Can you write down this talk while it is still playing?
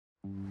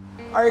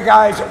All right,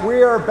 guys,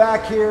 we are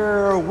back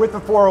here with the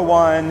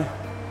 401.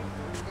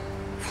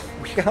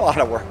 We got a lot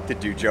of work to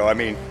do, Joe. I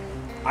mean,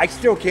 I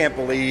still can't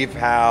believe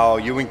how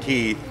you and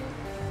Keith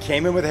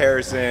came in with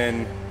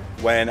Harrison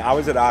when I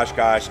was at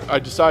Oshkosh. I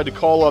decided to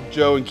call up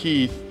Joe and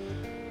Keith,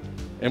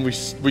 and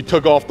we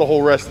took off the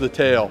whole rest of the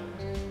tail.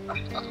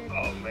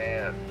 Oh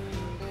man,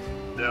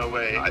 no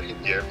way. I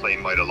think the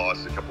airplane might have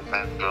lost a couple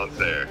pounds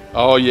there.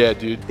 Oh yeah,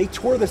 dude. They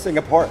tore this thing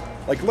apart.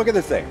 Like, look at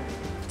this thing.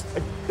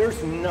 Like,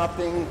 there's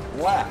nothing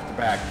left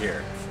back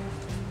here.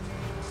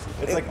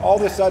 It's like all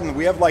of a sudden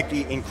we have like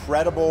the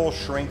incredible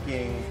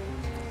shrinking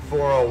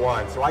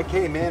 401. So I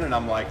came in and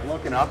I'm like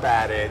looking up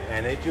at it,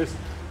 and it just,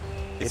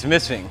 it's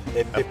missing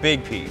a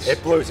big piece.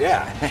 It blows,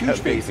 yeah,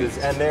 huge pieces,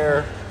 and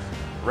they're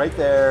right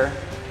there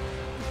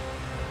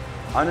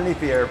underneath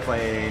the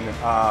airplane.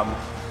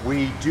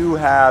 We do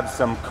have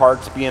some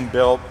carts being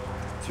built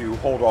to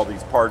hold all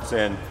these parts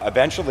in.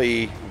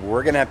 Eventually,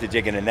 we're gonna have to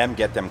dig into them,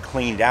 get them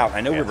cleaned out.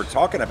 I know we were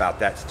talking about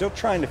that, still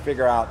trying to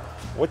figure out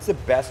what's the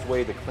best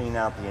way to clean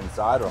out the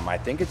inside of them. I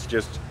think it's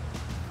just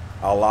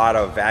a lot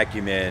of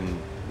vacuuming,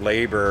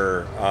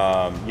 labor.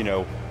 You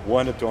know, we'll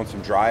end up doing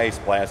some dry ice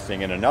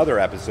blasting in another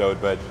episode,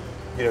 but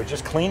you know,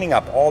 just cleaning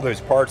up all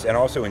those parts and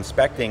also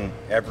inspecting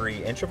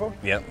every inch of them.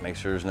 Yep, make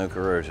sure there's no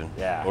corrosion.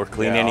 Yeah. Or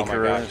clean any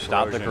corrosion,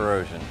 stop the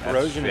corrosion.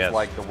 Corrosion is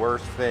like the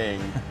worst thing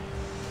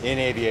in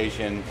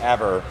aviation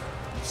ever.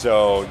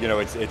 So, you know,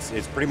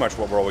 it's pretty much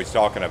what we're always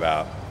talking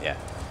about. Yeah.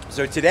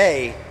 So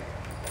today,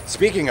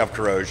 speaking of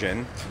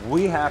corrosion,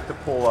 we have to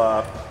pull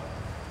up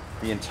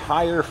the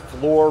entire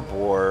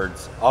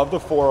floorboards of the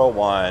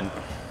 401,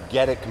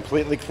 get it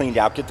completely cleaned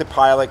out, get the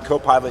pilot,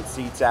 co-pilot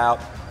seats out,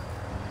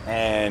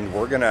 and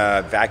we're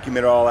gonna vacuum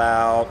it all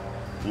out,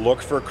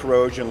 look for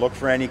corrosion, look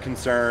for any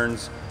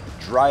concerns,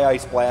 dry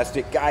ice blast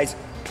it. Guys,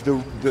 the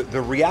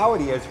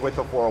reality is with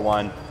the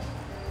 401,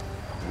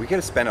 we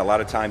gotta spend a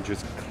lot of time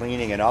just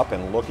cleaning it up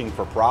and looking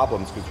for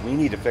problems because we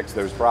need to fix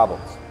those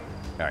problems.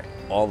 All right,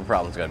 all the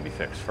problems gotta be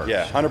fixed first.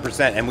 Yeah,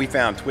 100%. And we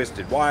found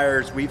twisted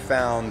wires, we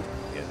found,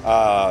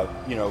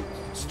 you know,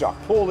 stuck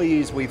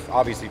pulleys, we've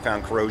obviously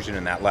found corrosion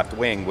in that left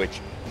wing, which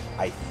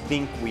I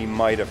think we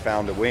might have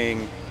found a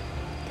wing.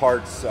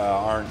 Parts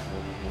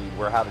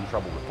we're having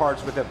trouble with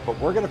parts with it, but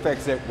we're gonna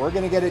fix it, we're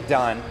gonna get it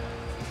done.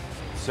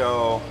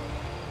 So,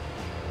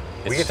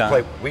 we get to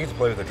play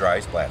with the dry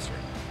ice blaster.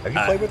 Have you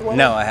played with one?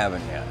 No, I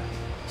haven't yet.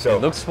 So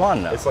it looks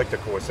fun though. It's like the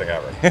coolest thing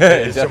ever.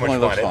 It's so much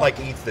definitely fun. It like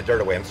eats the dirt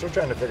away. I'm still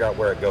trying to figure out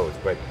where it goes,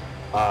 but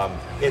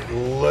it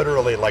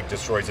literally like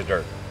destroys the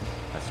dirt.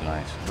 That's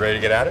nice. Ready to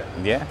get at it?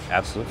 Yeah,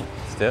 absolutely.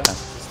 Let's do it.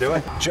 Let's do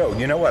it. Joe,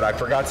 you know what? I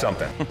forgot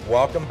something.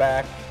 Welcome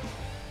back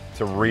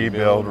to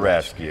Rebuild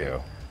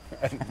Rescue.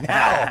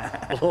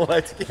 Now,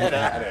 let's get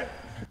at it.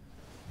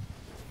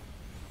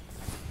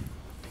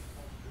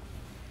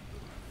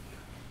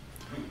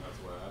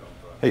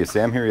 Hey, is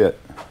Sam here yet?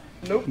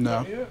 Nope.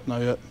 No,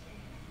 not yet.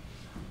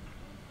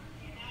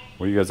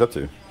 What are you guys up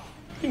to?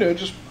 You know,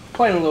 just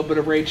playing a little bit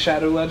of Raid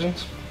Shadow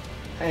Legends,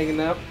 hanging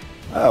out.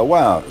 Oh,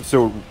 wow.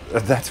 So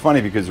that's funny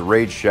because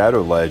Raid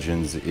Shadow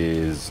Legends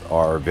is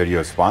our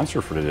video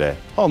sponsor for today.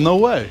 Oh, no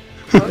way.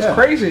 That's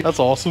crazy. That's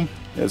awesome.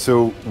 Yeah,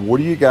 so what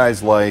do you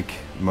guys like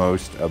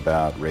most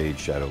about Raid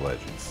Shadow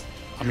Legends?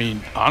 I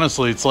mean,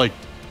 honestly, it's like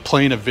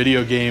playing a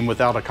video game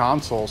without a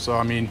console. So,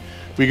 I mean,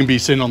 we can be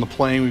sitting on the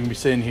plane, we can be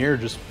sitting here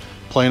just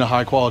playing a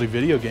high quality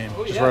video game,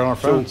 just right on our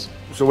phones.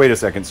 So wait a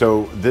second.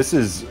 So this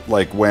is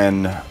like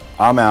when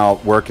I'm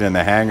out working in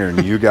the hangar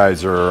and you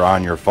guys are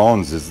on your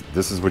phones.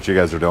 This is what you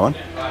guys are doing?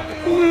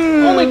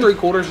 Only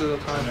 3/4 of the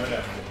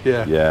time.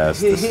 Yeah. Yes,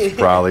 this is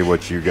probably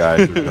what you guys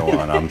are doing.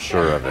 I'm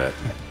sure of it.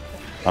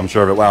 I'm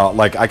sure of it. Well,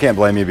 like, I can't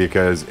blame you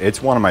because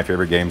it's one of my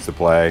favorite games to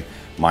play.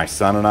 My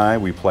son and I,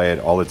 we play it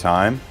all the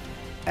time.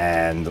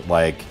 And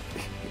like,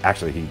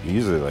 actually, he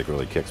usually like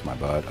really kicks my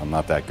butt. I'm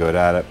not that good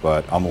at it,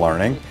 but I'm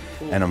learning.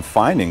 And I'm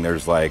finding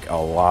there's like a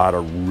lot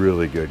of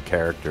really good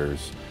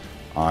characters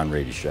on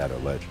Raid Shadow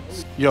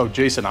Legends. Yo,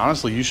 Jason,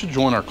 honestly, you should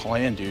join our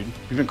clan, dude.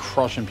 We've been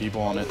crushing people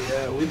on it.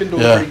 Yeah, we've been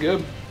doing pretty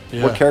good.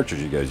 Yeah. What characters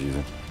are you guys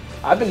using?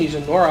 I've been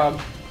using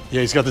Norog.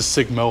 Yeah, he's got this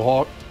sick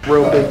mohawk.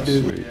 Real big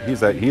dude.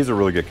 Sweet. He's a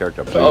really good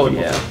character. Oh,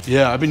 yeah.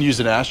 Yeah, I've been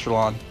using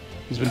Astrolon.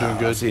 He's been doing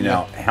good. See,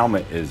 now,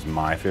 Helmet is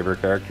my favorite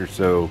character,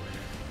 so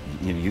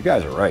you know, you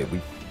guys are right.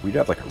 We'd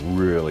have like a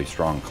really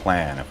strong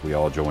clan if we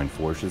all joined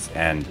forces,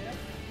 and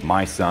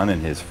my son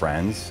and his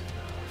friends,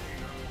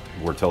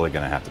 we're totally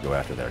gonna have to go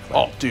after their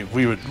clan. Oh, dude,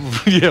 we would,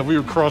 yeah, we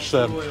would crush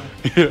them.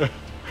 Yeah.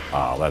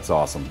 Oh, that's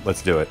awesome.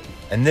 Let's do it.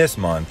 And this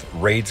month,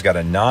 Raid's got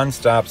a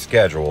non-stop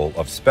schedule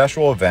of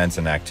special events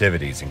and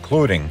activities,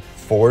 including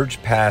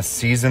Forge Pass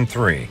Season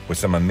 3 with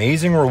some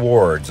amazing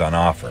rewards on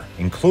offer,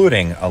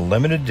 including a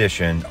limited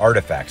edition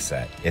artifact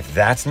set. If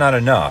that's not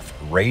enough,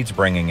 Raid's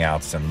bringing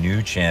out some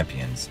new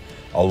champions,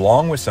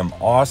 along with some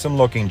awesome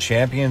looking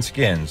champion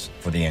skins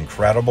for the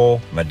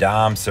incredible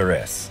Madame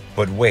Ceres.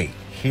 But wait,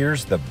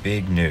 here's the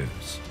big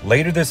news.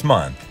 Later this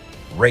month,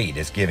 Raid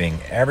is giving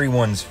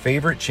everyone's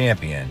favorite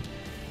champion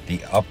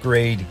the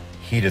upgrade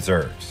he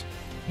deserves.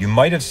 You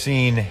might have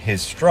seen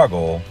his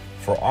struggle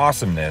for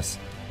awesomeness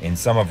in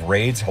some of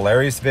Raid's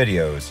hilarious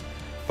videos,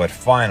 but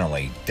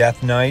finally,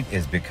 Death Knight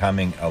is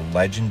becoming a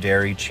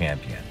legendary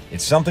champion.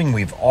 It's something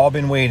we've all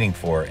been waiting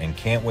for and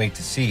can't wait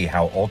to see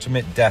how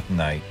Ultimate Death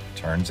Knight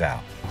turns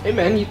out. Hey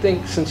man, you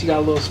think since you got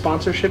a little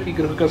sponsorship, you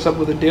can hook us up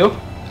with a deal?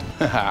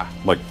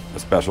 Like a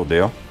special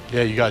deal?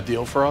 Yeah, you got a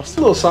deal for us? A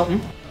little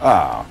something.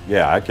 Ah,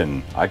 yeah, I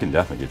can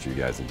definitely get you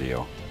guys a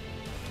deal.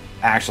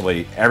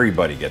 Actually,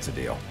 everybody gets a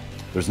deal.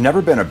 There's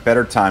never been a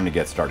better time to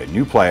get started.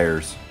 New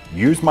players,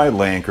 use my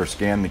link or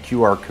scan the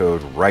QR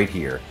code right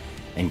here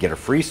and get a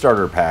free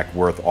starter pack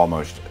worth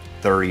almost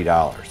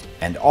 $30.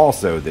 And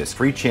also this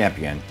free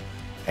champion,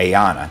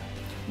 Ayana.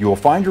 You will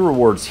find your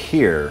rewards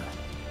here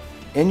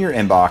in your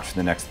inbox for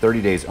the next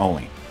 30 days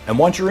only. And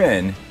once you're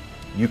in,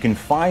 you can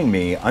find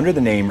me under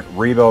the name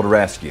Rebuild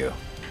Rescue.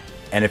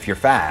 And if you're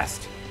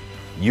fast,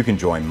 you can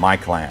join my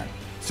clan.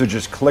 So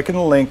just click on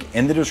the link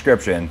in the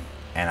description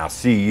and I'll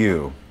see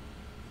you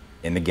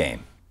in the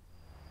game.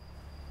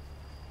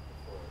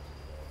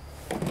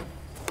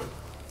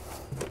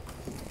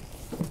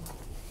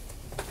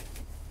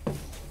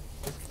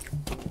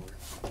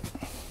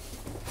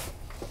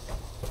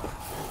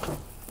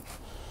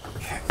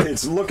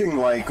 It's looking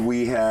like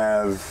we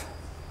have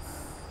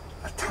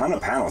a ton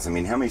of panels. I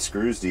mean, how many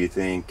screws do you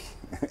think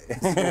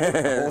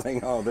is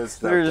holding all this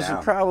stuff There's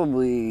down?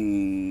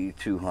 probably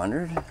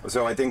 200.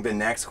 So I think the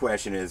next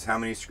question is how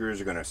many screws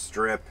are going to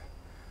strip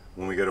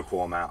when we go to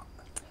pull them out?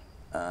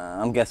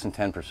 I'm guessing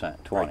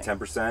 10%, 20. Like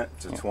 10%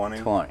 to 20?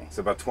 20.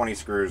 So about 20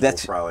 screws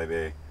That's- will probably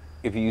be.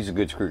 If you use a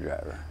good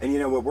screwdriver. And you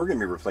know what? We're going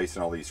to be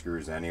replacing all these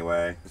screws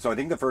anyway. So I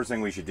think the first thing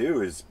we should do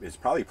is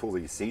probably pull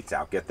these seats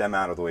out, get them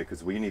out of the way,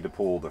 because we need to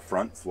pull the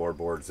front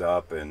floorboards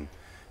up and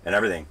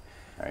everything.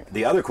 Right.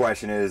 The other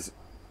question is,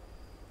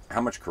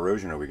 how much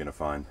corrosion are we going to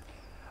find?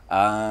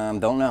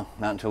 Don't know.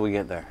 Not until we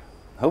get there.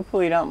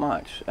 Hopefully not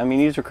much. I mean,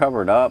 these are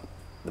covered up.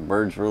 The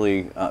birds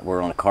really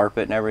were on a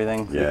carpet and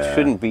everything. Yeah. It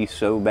shouldn't be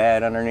so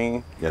bad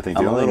underneath. Yeah, I think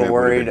I'm the a only little thing that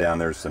would've been worried. down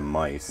there's some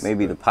mice.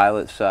 Maybe the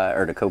pilot side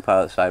or the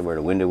co-pilot side where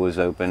the window was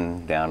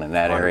open down in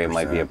that area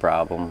might be a 100%.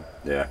 problem.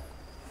 Yeah.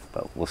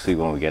 But we'll see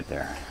when we get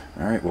there.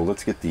 All right, well,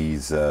 let's get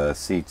these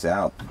seats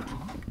out.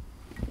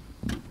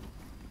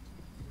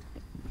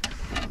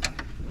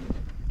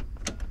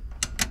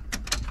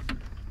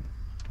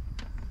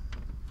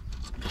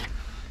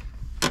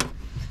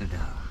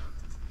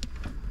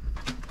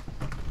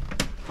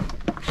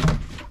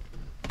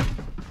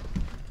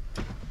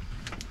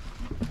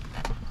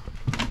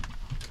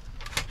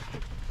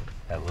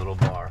 That little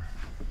bar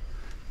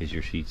is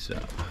your seat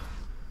up.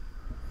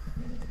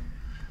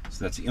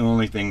 So that's the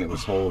only thing that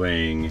was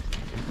holding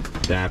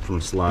that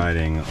from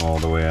sliding all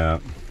the way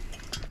up.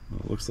 Well,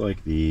 it looks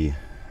like the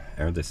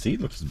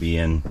seat looks to be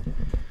in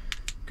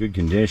good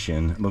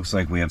condition. It looks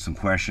like we have some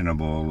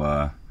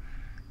questionable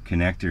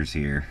connectors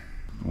here,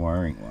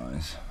 wiring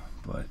wise,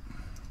 but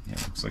yeah,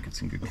 it looks like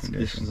it's in good This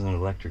condition. is an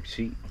electric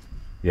seat.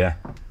 Yeah.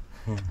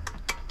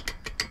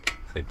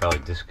 They probably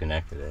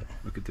disconnected it.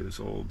 Look at those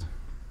old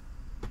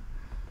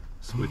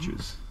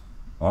switches.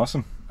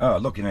 Awesome. Oh,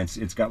 look, and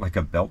it's got like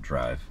a belt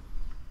drive.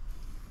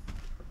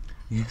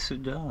 Yes,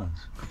 it does.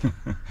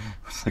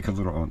 It's like a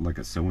little, like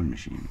a sewing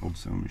machine, old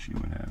sewing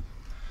machine would have.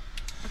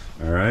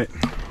 All right.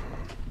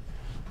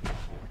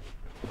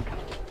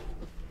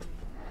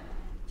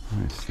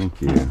 Nice, thank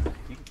you.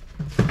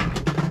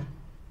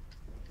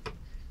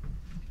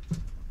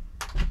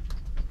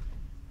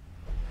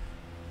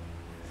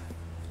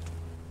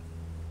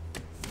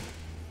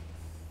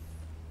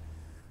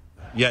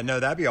 Yeah, no,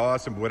 that'd be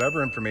awesome.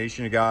 Whatever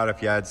information you got,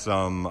 if you had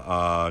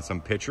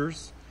some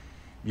pictures,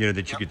 you know,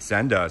 that you could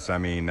send us, I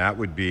mean,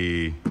 that'd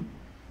be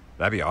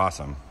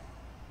awesome.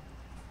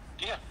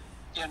 Yeah,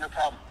 no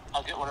problem.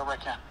 I'll get whatever I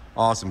can.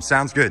 Awesome,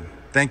 sounds good.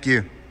 Thank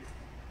you.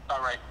 All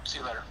right, see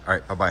you later. All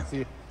right, bye-bye. See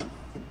you.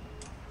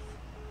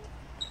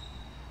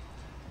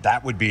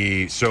 That would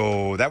be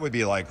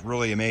like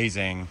really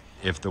amazing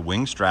if the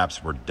wing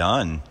straps were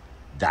done.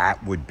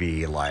 That would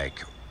be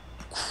like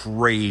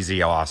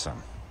crazy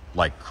awesome.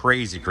 Like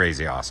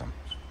crazy awesome.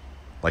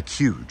 Like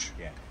huge.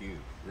 Yeah, huge.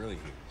 Really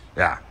huge.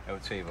 Yeah. That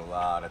would save a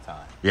lot of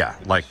time. Yeah,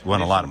 like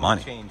won a lot of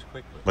money. Change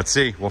quickly. Let's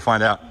see, we'll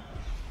find out.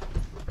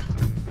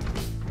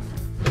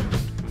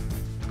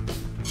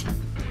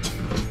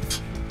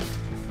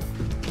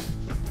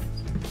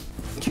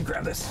 Can you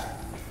grab this?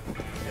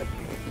 Yep.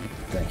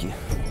 Thank you.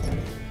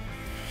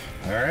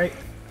 All right.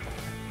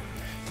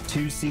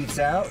 2 seats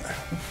out.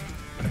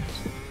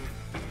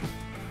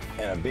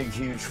 And a big,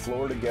 huge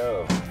floor to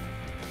go.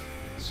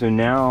 So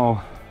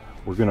now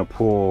we're gonna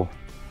pull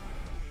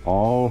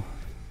all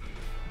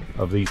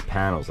of these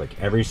panels, like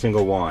every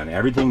single one,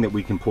 everything that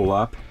we can pull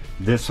up,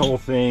 this whole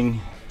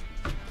thing,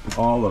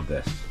 all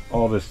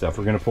this stuff,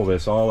 we're gonna pull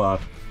this all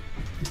up.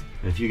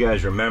 And if you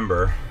guys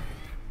remember,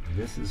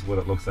 this is what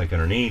it looks like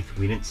underneath.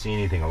 We didn't see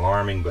anything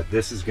alarming, but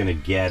this is gonna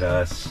get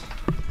us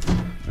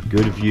a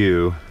good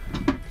view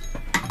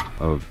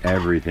of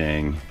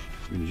everything,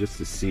 just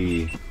to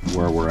see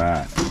where we're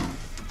at.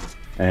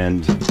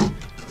 And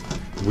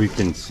we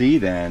can see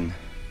then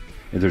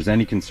if there's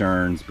any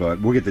concerns, but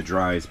we'll get the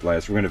dry ice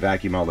blast. We're gonna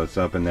vacuum all this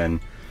up and then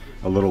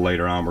a little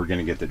later on, we're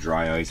gonna get the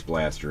dry ice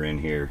blaster in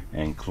here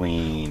and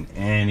clean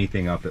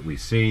anything up that we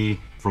see.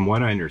 From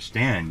what I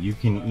understand, you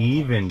can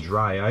even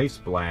dry ice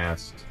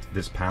blast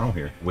this panel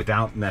here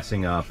without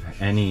messing up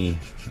any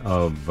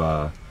of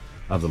the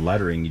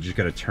lettering. You just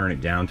got to turn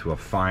it down to a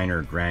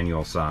finer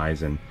granule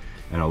size and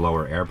a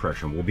lower air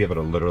pressure. And we'll be able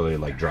to literally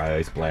like dry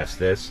ice blast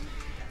this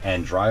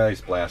and dry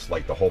ice blast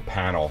like the whole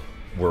panel.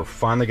 We're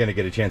finally going to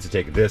get a chance to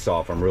take this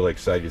off. I'm really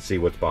excited to see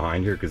what's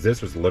behind here, because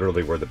this was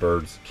literally where the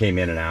birds came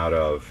in and out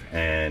of,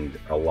 and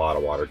a lot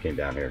of water came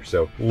down here.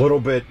 So a little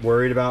bit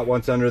worried about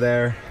what's under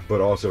there, but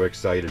also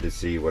excited to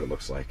see what it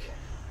looks like.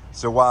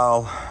 So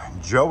while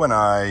Joe and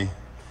I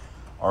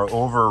are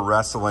over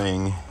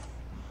wrestling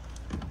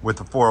with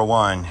the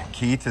 401,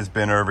 Keith has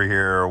been over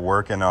here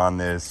working on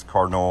this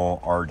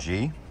Cardinal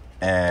RG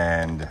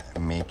and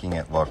making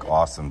it look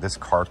awesome. This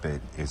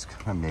carpet is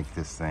gonna make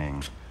this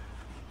thing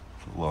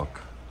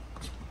look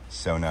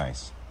so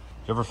nice.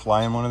 Did you ever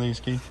fly in one of these,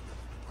 Keith?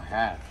 I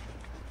have.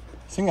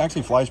 This thing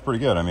actually flies pretty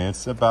good. I mean,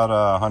 it's about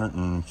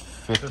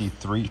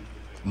 153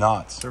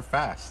 knots. They're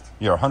fast.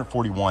 Yeah,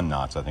 141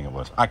 knots, I think it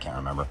was. I can't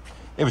remember.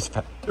 It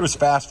was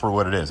fast for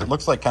what it is. It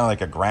looks like kind of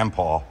like a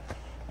grandpa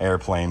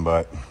airplane,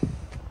 but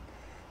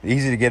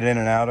easy to get in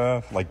and out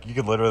of. Like you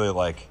could literally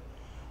like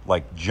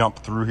jump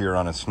through here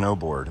on a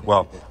snowboard.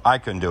 Well, I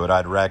couldn't do it.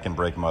 I'd rack and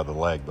break my other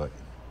leg, but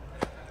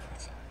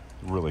it's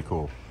really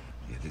cool.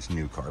 Yeah, this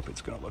new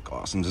carpet's gonna look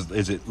awesome.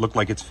 Does it look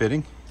like it's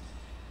fitting?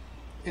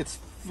 It's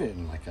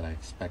fitting like I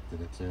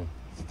expected it to.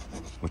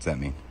 What's that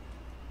mean?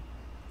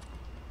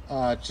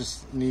 It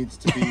just needs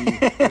to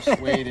be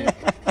persuaded.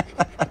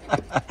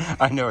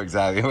 I know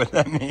exactly what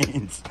that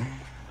means.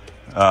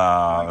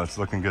 It's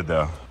looking good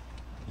though.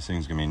 This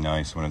thing's gonna be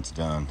nice when it's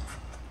done.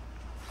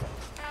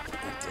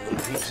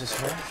 Pieces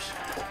first.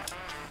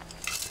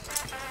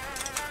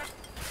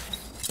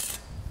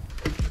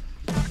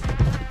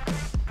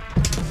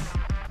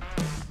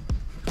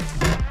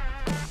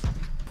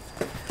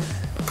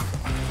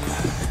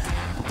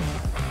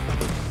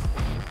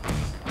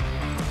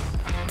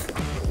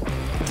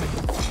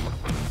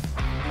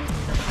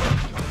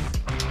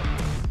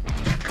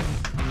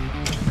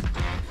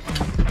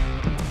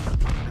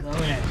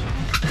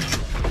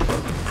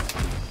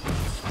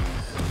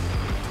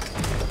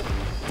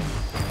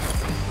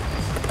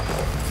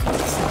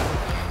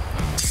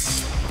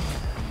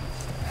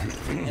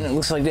 And it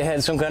looks like they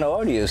had some kind of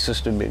audio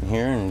system in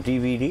here and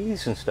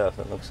DVDs and stuff,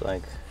 it looks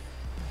like.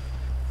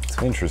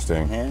 It's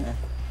interesting. Yeah.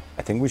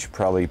 I think we should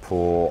probably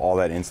pull all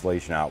that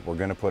insulation out. We're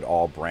gonna put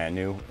all brand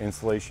new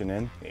insulation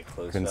in, Yeah,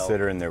 close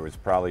considering there was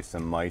probably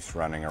some mice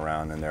running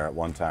around in there at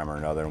one time or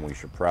another, and we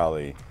should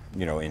probably,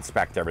 you know,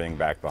 inspect everything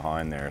back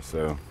behind there.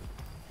 So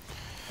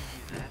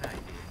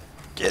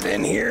get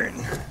in here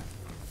and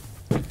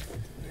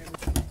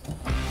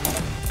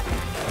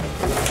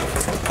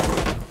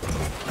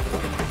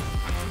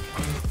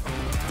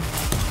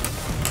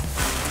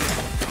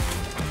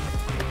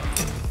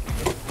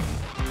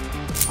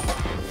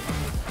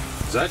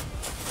Is that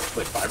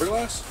like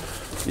fiberglass?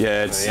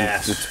 yeah,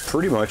 it's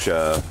pretty much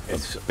a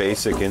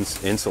basic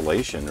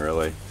insulation,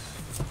 really.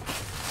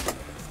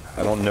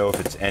 I don't know if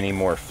it's any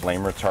more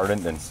flame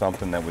retardant than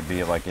something that would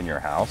be like in your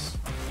house.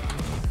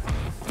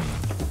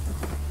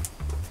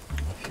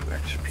 A few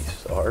extra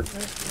pieces of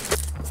hardware.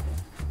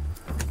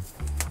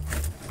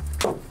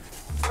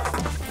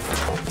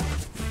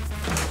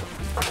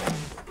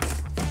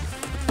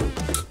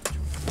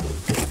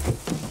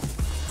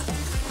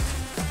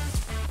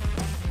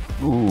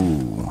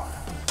 Ooh.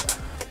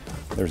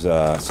 There's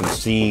some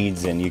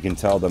seeds, and you can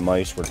tell the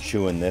mice were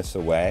chewing this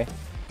away.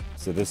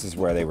 So this is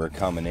where they were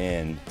coming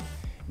in,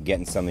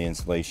 getting some of the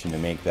insulation to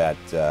make that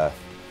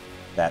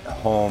that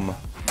home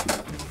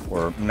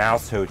or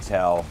mouse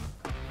hotel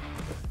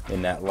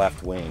in that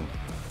left wing.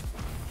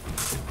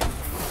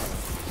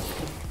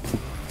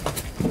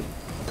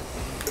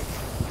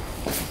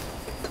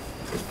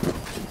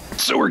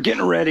 So we're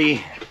getting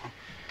ready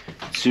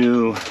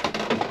to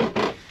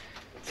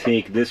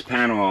take this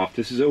panel off.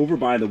 This is over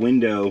by the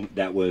window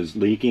that was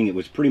leaking. It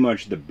was pretty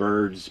much the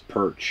bird's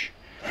perch.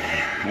 I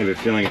have a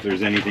feeling if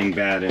there's anything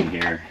bad in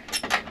here,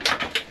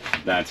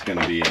 that's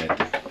gonna be it.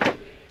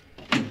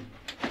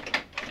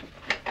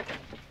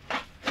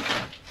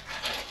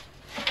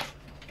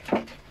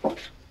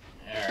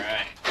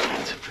 Alright,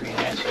 that's a pretty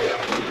nice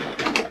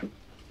one.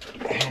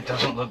 And it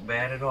doesn't look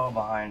bad at all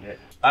behind it.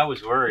 I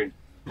was worried.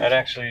 That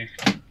actually,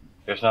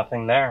 there's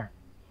nothing there.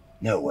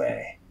 No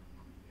way.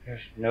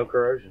 There's no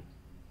corrosion.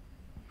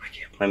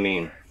 I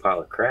mean, pile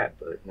of crap,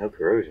 but no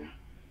corrosion.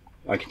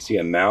 I can see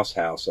a mouse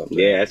house up there.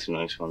 Yeah, that's a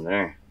nice one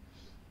there.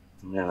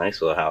 Yeah,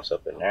 nice little house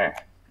up in there.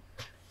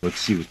 Let's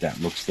see what that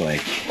looks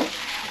like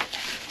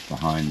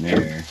behind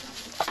there.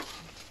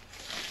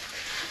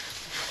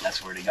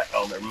 That's where they got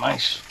all their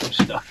mice and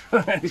stuff.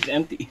 It's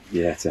empty.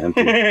 Yeah, it's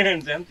empty.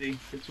 It's empty.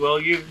 It's well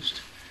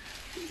used.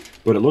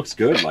 But it looks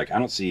good. Like, I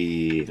don't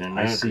see, No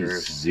I see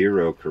corrosion.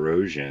 zero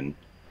corrosion.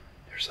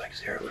 There's like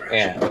zero corrosion.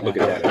 Yeah, Look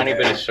at that. tiny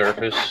bit of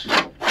surface.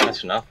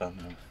 That's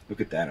nothing.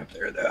 Look at that up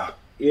there, though.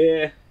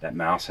 Yeah. That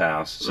mouse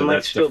house. So It might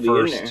that's still the be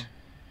in first. there.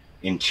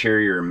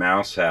 interior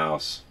mouse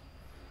house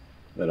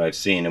that I've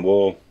seen, and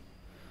we'll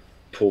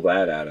pull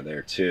that out of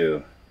there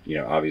too. You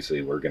know,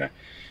 obviously we're gonna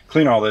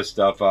clean all this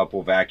stuff up.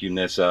 We'll vacuum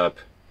this up.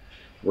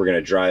 We're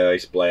gonna dry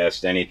ice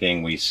blast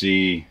anything we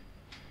see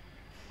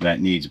that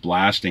needs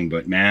blasting.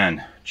 But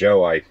man,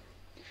 Joe,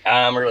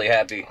 I'm really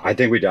happy. I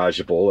think we dodged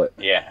a bullet.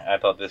 Yeah, I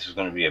thought this was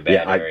going to be a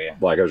bad area.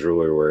 I was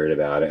really worried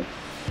about it.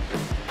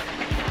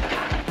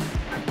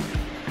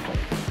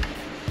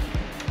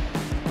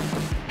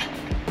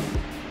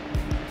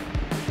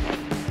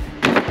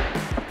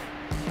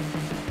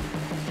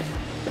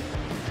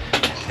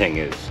 Thing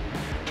is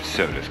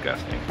so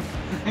disgusting.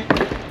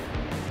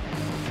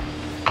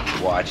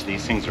 Watch,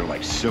 these things are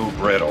like so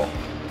brittle.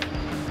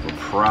 We're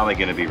probably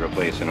going to be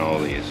replacing all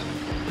these.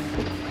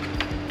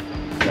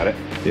 Got it?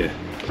 Yeah.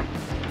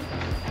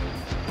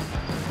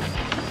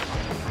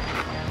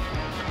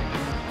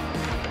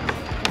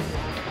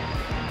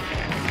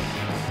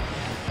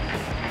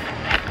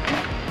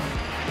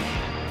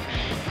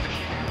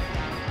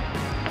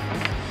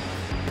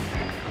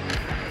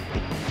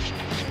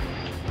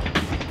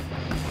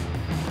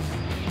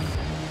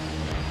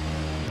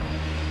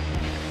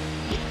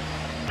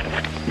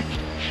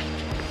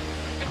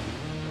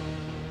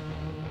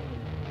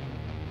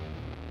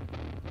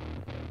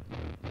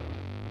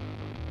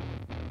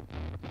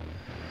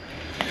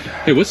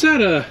 Hey, what's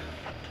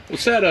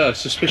that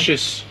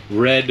suspicious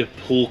red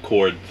pull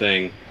cord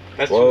thing?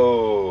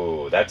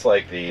 Whoa, that's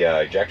like the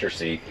ejector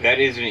seat. That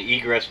is an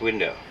egress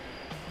window.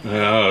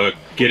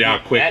 Get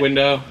out quick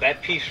window?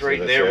 That piece right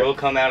there will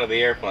come out of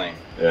the airplane.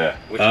 Yeah.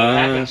 Which will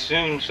happen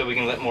soon, so we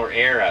can let more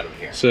air out of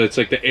here. So it's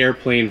like the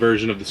airplane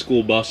version of the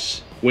school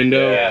bus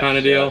window kind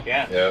of deal?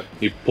 Yeah.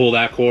 You pull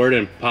that cord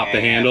and pop the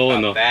handle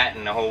and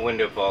the whole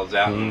window falls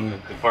out and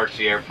departs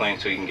the airplane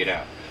so you can get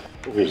out.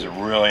 There's a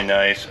really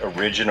nice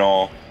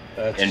original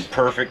in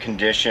perfect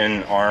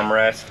condition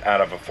armrest out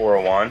of a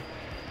 401.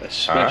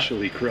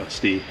 Especially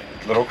crusty.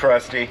 A little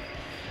crusty.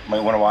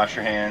 Might want to wash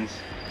your hands.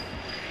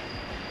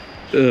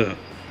 Ugh.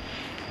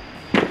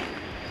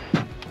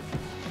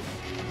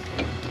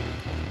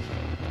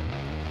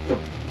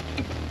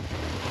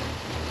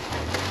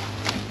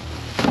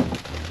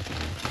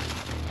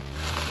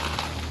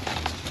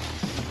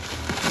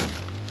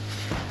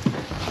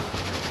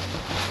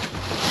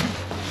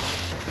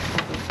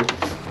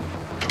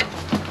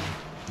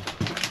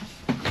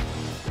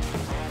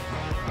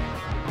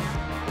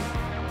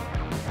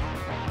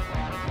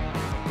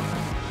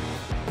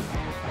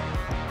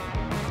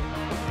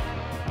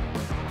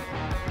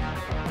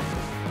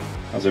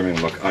 How's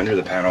everything look under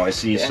the panel? I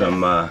see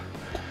some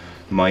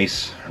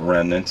mice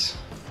remnants.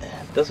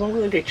 Doesn't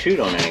look like they chewed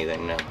on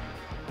anything, no.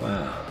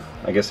 Wow.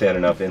 I guess they had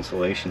enough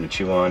insulation to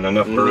chew on,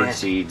 enough bird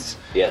seeds.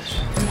 Yes.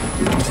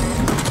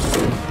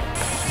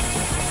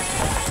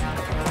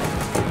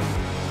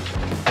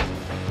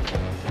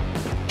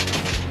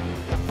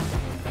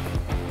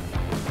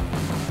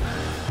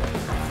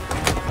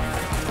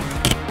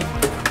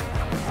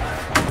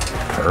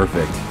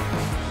 Perfect.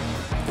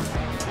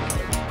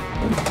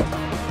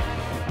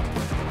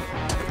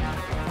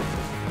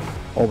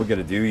 All we got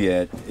to do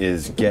yet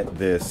is get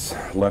this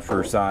left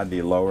rear side,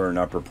 the lower and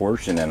upper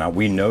portion, and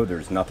we know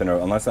there's nothing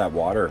unless that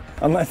window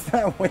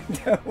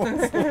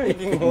was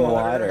leaking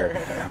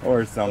water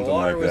or something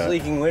like that. Water was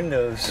leaking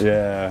windows.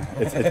 Yeah,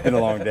 it's been a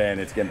long day and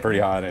it's getting pretty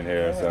hot in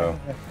here, so.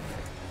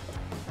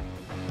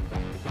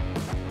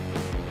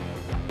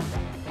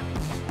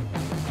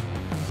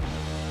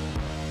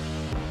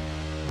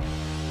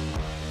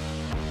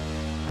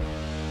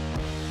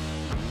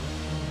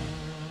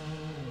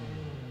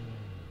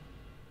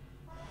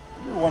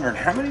 Wondering,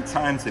 how many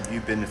times have you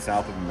been to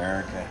South of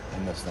America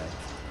in this thing?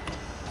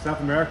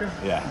 South America?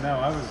 Yeah. No,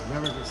 I was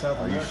never to South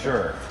America. Are you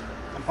sure?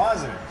 I'm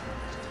positive.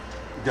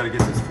 We've got to get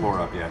this floor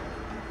up yet,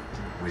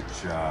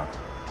 which I'm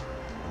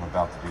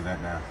about to do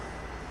that now.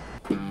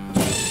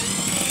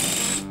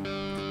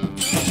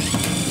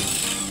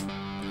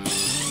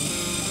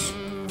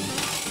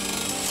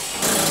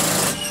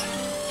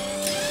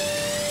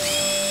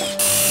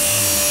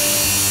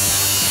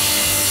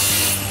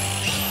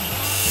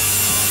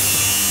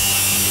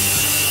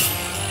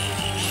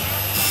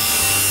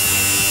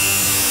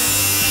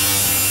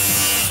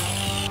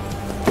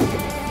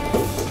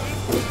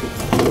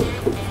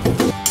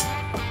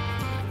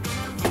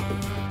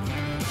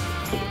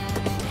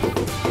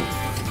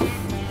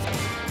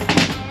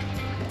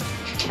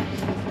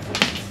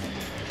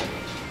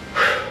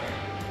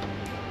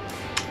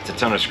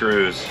 Ton of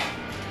screws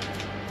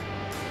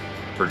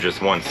for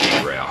just one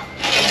seat rail.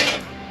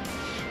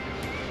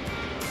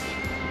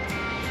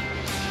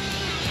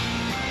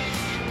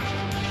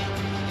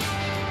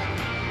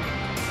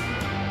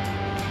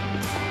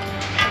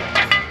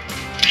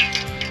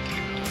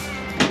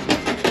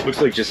 Looks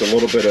like just a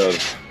little bit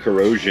of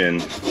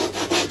corrosion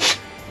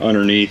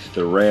underneath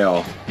the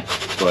rail,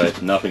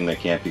 but nothing that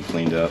can't be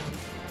cleaned up.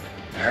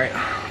 All right,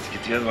 let's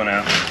get the other one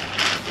out.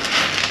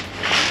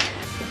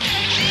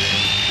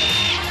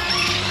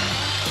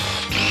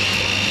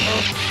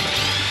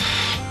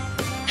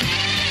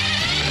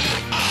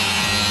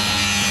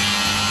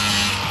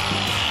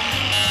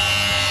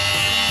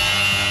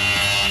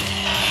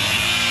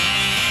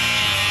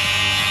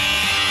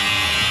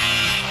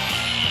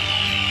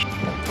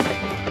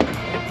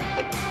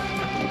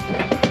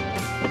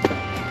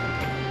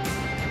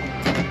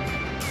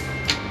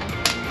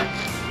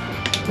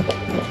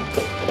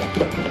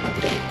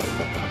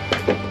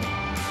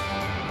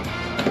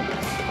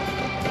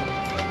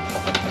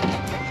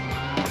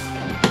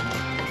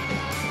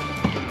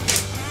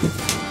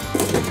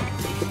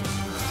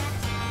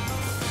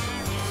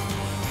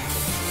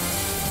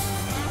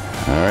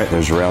 All right,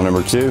 there's rail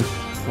number 2. Want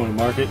to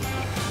mark it?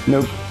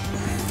 Nope.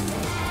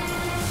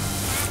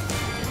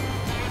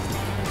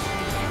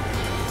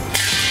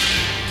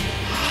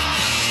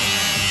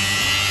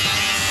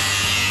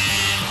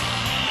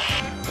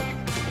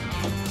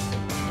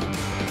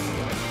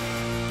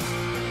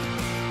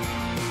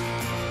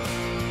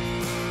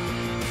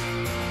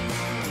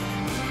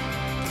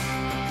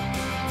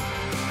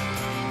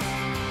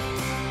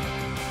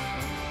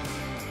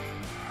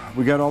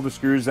 We got all the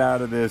screws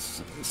out of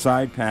this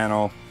side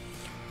panel.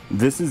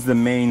 This is the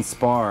main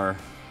spar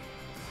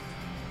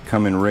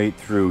coming right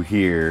through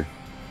here.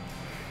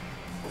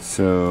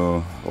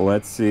 So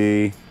let's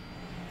see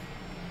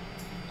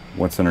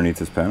what's underneath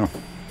this panel.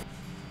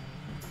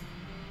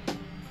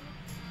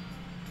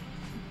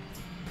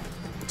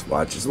 Let's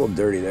watch, it's a little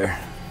dirty there.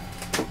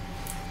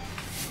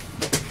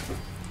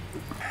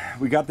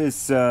 We got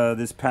this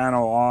this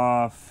panel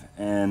off,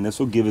 and this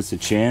will give us a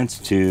chance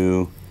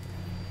to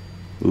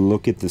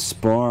look at the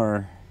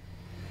spar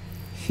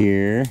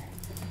here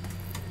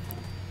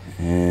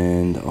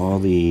and all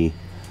the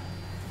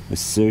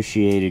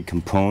associated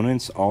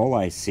components. All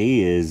I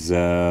see is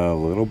a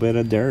little bit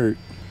of dirt.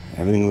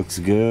 Everything looks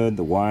good.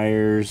 The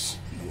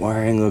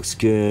wiring looks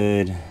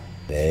good.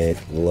 It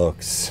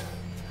looks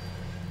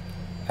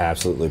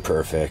absolutely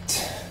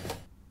perfect.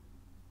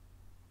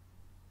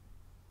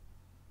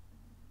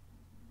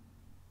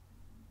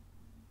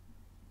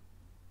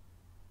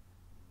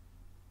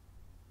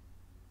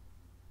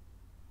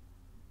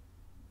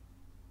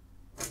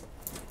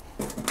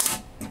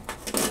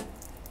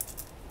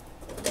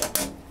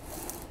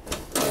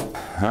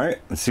 All right,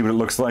 let's see what it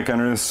looks like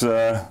under this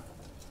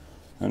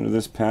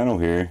panel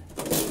here.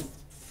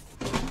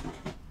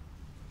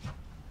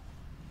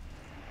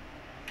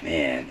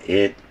 Man,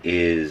 it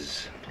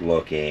is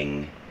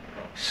looking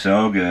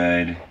so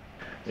good.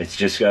 It's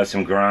just got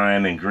some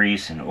grime and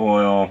grease and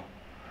oil.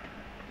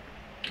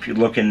 If you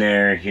look in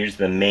there, here's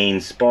the main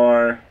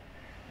spar.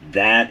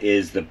 That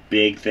is the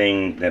big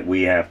thing that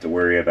we have to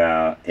worry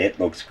about.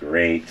 It looks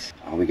great.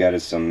 All we got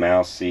is some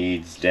mouse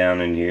seeds down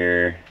in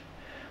here.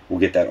 We'll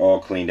get that all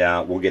cleaned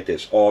out. We'll get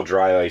this all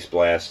dry ice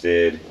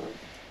blasted.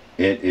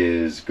 It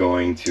is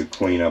going to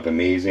clean up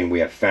amazing. We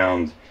have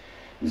found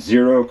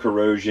 0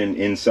 corrosion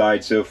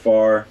inside so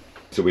far.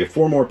 So we have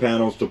 4 more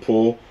panels to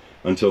pull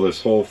until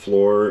this whole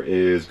floor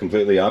is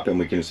completely up and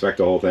we can inspect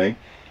the whole thing.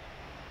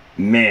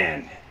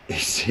 Man,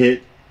 it's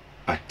hit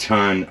a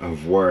ton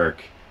of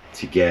work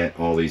to get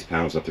all these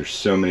panels up. There's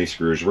so many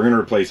screws. We're gonna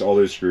replace all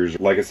those screws.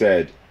 Like I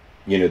said,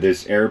 you know,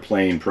 this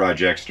airplane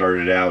project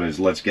started out as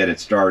let's get it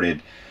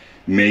started.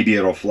 Maybe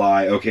it'll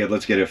fly. Okay,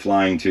 let's get it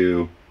flying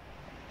to,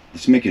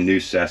 let's make a new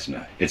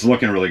Cessna. It's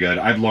looking really good.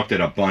 I've looked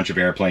at a bunch of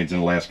airplanes in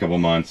the last couple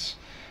months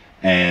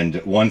and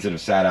ones that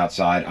have sat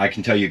outside. I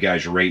can tell you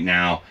guys right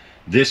now,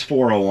 this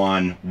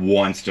 401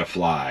 wants to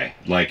fly.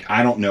 Like,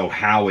 I don't know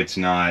how it's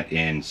not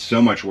in so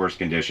much worse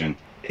condition.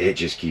 It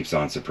just keeps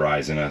on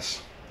surprising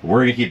us. We're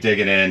gonna keep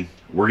digging in.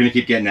 We're gonna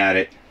keep getting at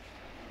it.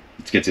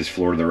 Let's get this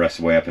floor the rest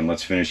of the way up and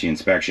let's finish the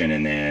inspection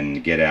and then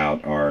get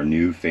out our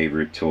new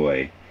favorite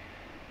toy,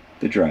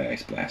 the dry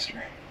ice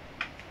blaster.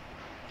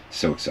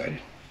 So excited.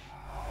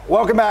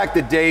 Welcome back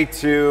to day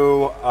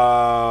 2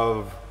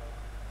 of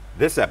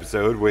this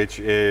episode, which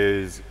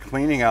is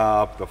cleaning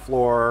up the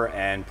floor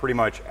and pretty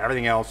much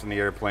everything else in the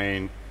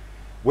airplane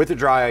with the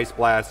dry ice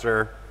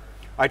blaster.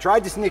 I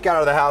tried to sneak out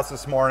of the house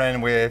this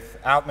morning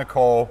without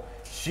Nicole.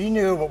 She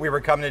knew what we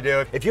were coming to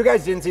do. If you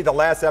guys didn't see the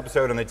last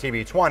episode on the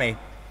TB20,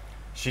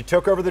 she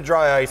took over the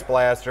dry ice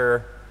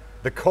blaster,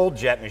 the cold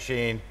jet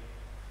machine,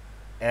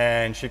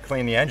 and she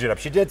cleaned the engine up.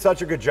 She did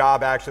such a good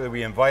job, actually.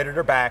 We invited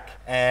her back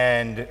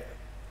and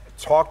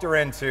talked her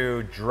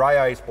into dry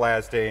ice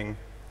blasting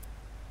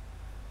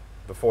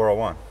the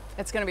 401.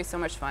 It's gonna be so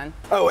much fun.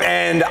 Oh,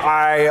 and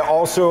I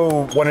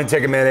also want to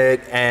take a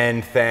minute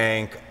and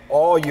thank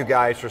all you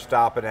guys for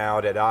stopping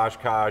out at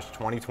Oshkosh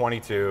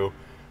 2022.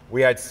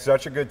 We had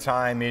such a good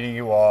time meeting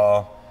you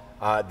all.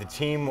 The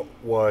team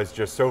was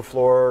just so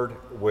floored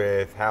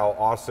with how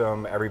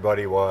awesome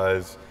everybody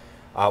was.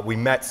 We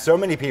met so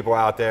many people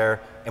out there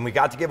and we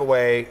got to give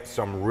away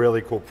some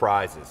really cool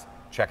prizes.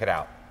 Check it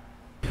out.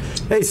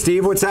 Hey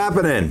Steve, what's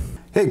happening?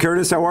 Hey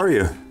Curtis, how are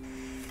you?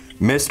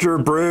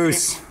 Mr.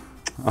 Bruce,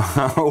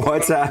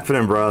 what's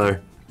happening,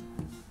 brother?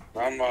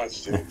 Not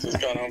much, dude. Just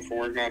got home from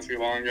work not too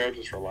long ago,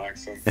 just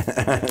relaxing.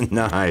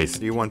 Nice.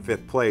 You won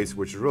 5th place,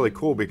 which is really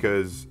cool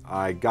because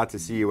I got to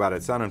see you out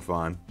at Sun and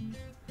Fun.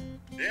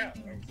 Yeah,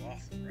 that was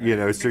awesome. Right? You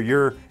know, so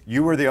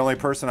you were the only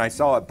person I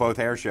saw at both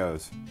air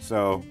shows.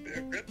 So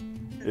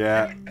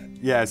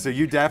yeah, so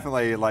you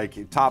definitely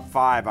like top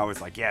 5. I was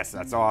like, yes,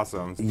 that's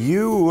awesome.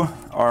 You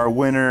are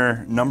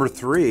winner number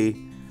 3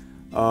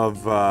 of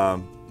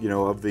you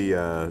know, of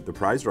the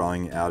prize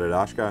drawing out at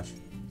Oshkosh.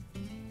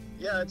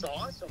 Yeah, it's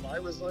awesome. I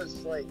was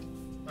just like,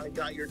 I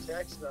got your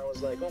text and I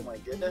was like, oh my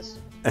goodness,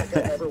 like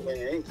I never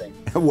win anything.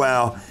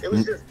 Well, it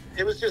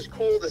was just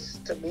cool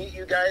to meet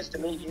you guys, to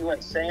meet you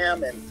and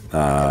Sam and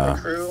the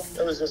crew.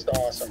 It was just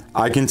awesome.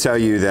 I can tell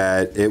you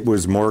that it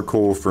was more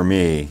cool for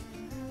me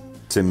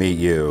to meet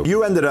you.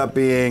 You ended up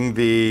being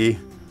the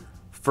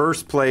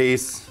first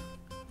place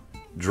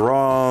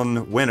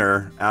drawn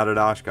winner out at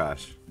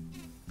Oshkosh.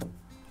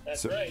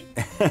 That's right.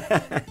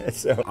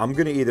 So I'm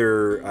gonna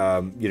either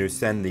you know,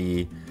 send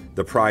the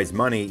prize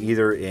money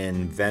either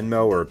in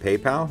Venmo or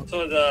PayPal.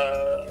 So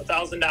the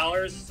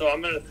 $1,000. So I'm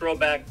going to throw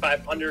back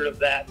 500 of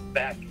that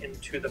back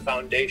into the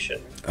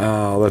foundation.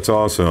 Oh, that's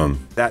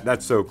awesome.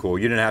 That's so cool.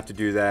 You didn't have to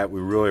do that.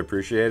 We really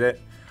appreciate it.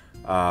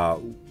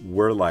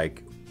 We're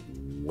like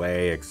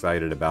way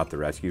excited about the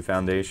Rescue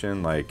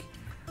Foundation. Like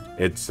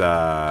it's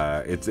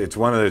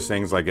one of those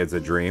things, like it's a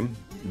dream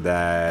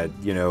that,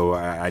 you know,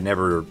 I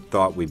never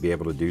thought we'd be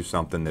able to do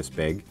something this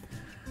big.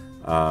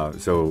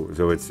 So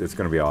it's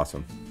going to be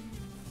awesome.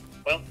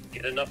 Well,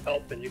 get enough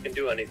help and you can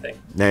do anything.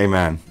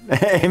 Amen.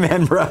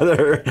 Amen,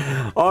 brother.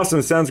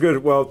 Awesome. Sounds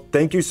good. Well,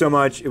 thank you so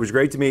much. It was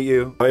great to meet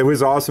you. It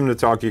was awesome to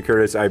talk to you,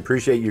 Curtis. I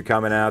appreciate you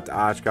coming out to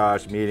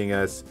Oshkosh, meeting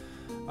us.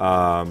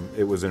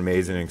 It was an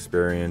amazing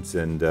experience,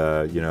 and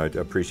you know, I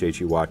appreciate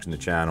you watching the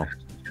channel.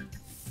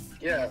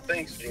 Yeah,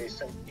 thanks,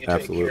 Jason. You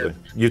Absolutely.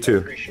 Take care. You too. I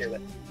appreciate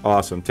it.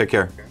 Awesome. Take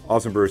care.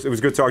 Awesome, Bruce. It was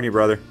good talking to you,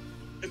 brother.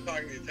 Good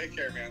talking to you. Take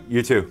care, man.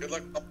 You too. Good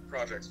luck with all the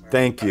projects, man.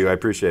 Thank you. I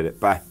appreciate it.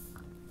 Bye.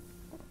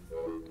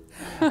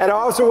 And I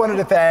also wanted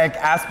to thank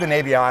Aspen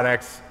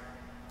Avionics,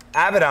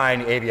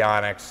 Avidyne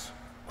Avionics,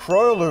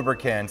 Croyle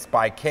Lubricants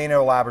by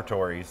Kano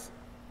Laboratories,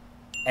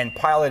 and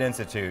Pilot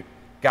Institute.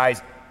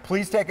 Guys,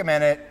 please take a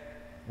minute.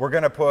 We're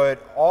going to put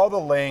all the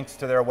links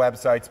to their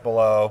websites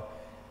below.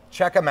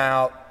 Check them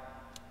out.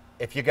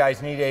 If you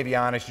guys need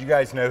avionics, you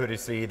guys know who to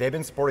see. They've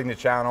been supporting the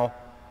channel.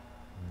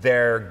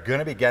 They're going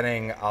to be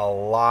getting a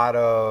lot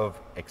of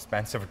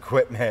expensive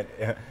equipment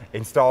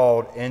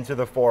installed into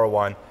the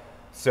 401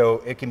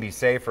 so it can be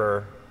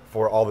safer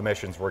for all the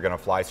missions we're going to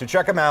fly. So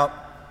check them out.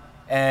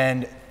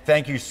 And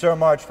thank you so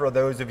much for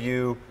those of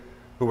you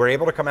who were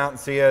able to come out and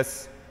see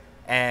us,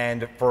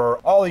 and for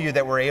all of you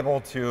that were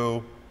able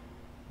to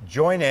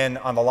join in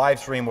on the live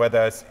stream with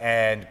us,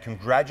 and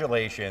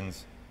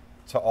congratulations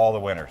to all the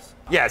winners.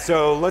 Yeah,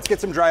 so let's get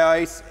some dry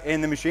ice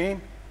in the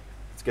machine.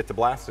 Let's get to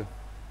blasting.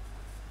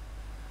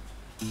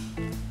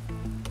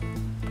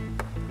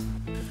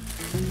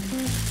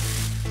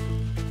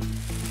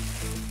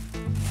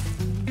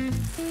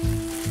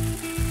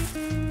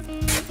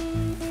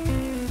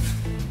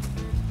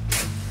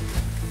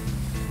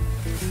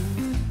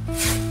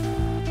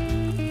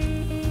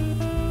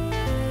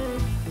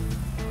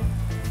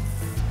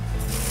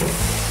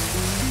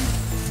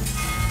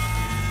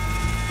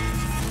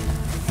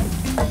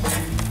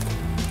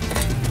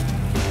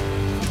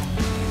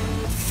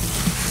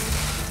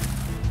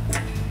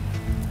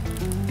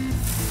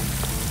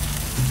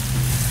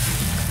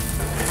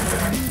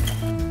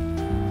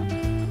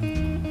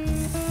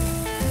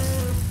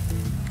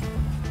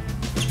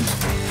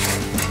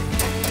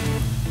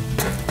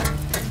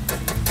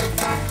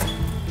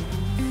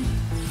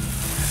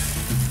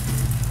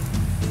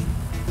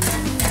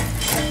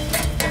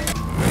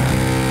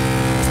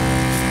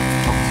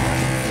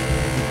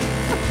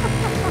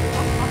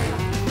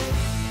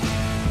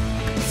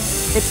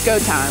 It's go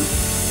time.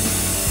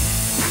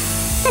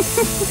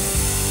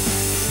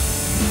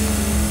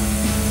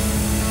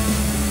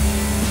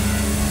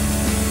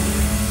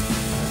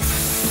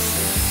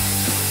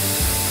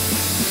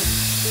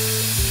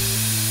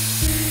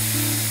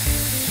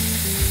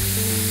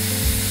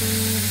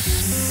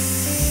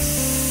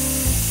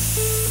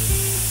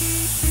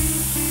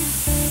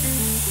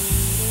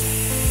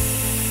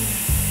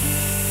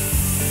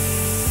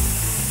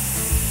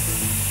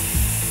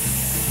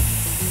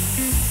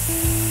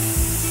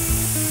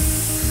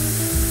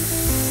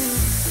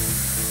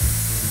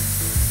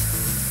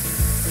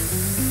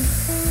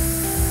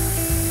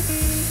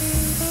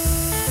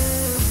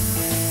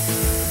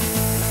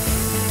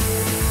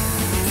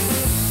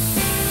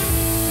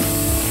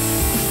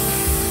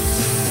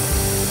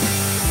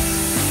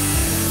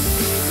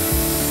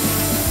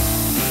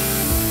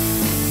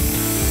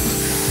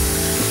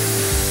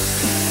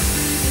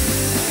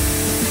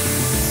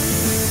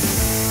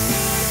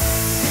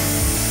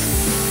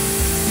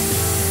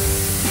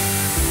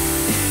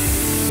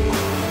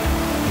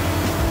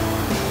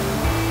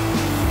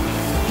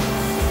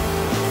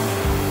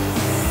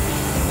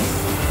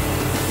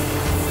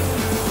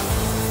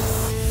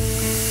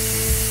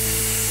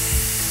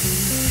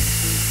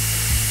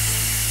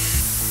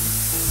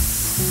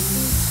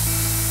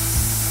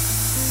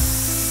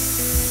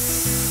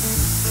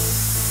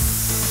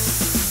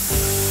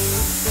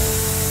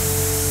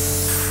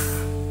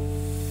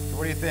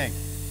 Think?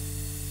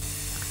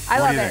 I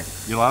love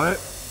it. You love it?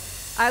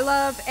 I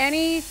love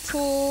any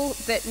tool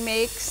that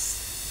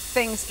makes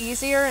things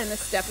easier, and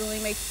this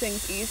definitely makes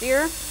things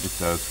easier. It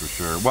does, for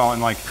sure. Well,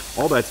 and like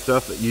all that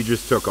stuff that you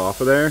just took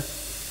off of there,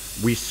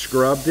 we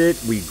scrubbed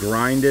it, we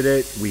grinded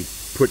it, we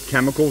put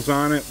chemicals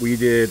on it, we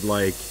did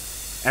like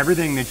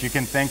everything that you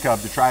can think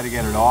of to try to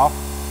get it off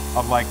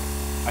of like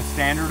a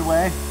standard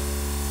way.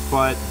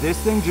 But this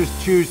thing just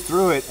chews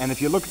through it, and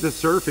if you look at the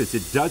surface,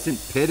 it doesn't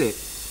pit it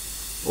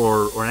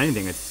or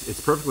anything. It's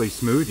perfectly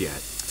smooth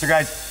yet. So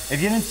guys,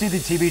 if you didn't see the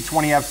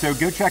TB20 episode,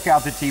 go check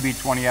out the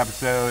TB20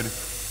 episode.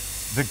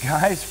 The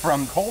guys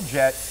from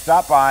ColdJet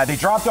stopped by. They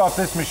dropped off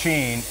this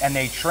machine and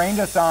they trained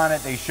us on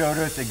it. They showed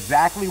us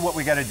exactly what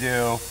we got to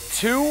do.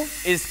 2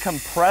 is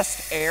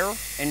compressed air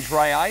and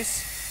dry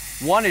ice.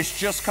 1 is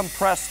just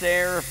compressed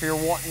air if you're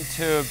wanting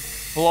to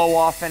blow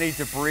off any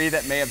debris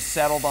that may have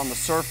settled on the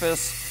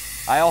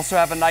surface. I also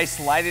have a nice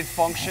lighted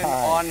function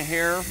on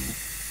here.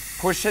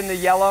 Push in the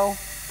yellow,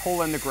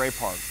 pull in the gray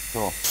part.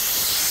 Cool.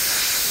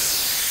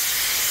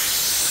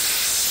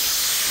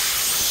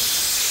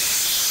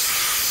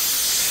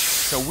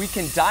 So we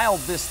can dial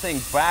this thing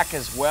back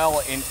as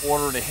well in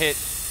order to hit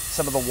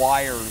some of the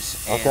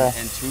wires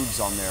and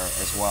tubes on there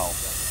as well.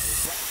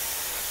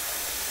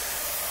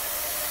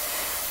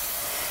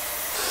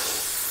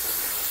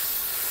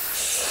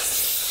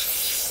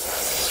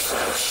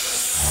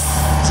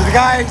 So the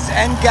guys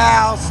and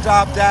gals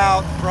stopped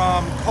out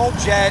from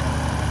ColdJet,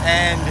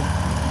 and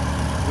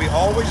we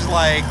always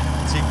like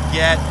to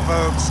get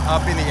folks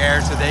up in the air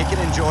so they can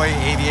enjoy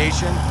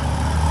aviation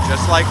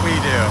just like we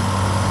do.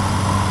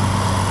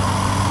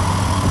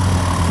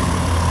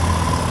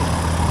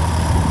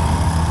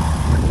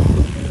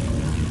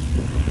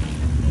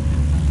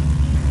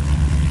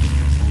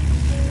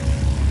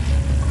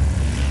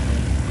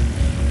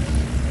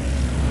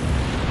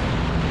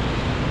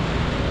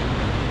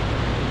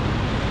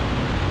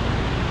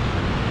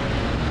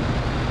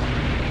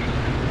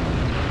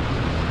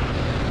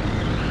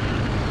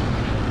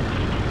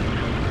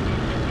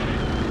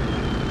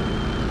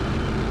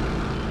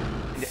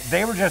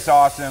 They were just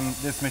awesome.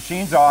 This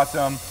machine's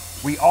awesome.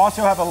 We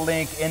also have a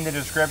link in the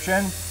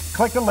description.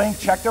 Click the link,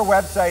 check their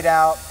website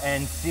out,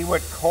 and see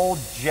what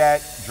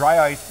ColdJet dry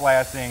ice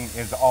blasting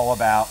is all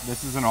about.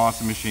 This is an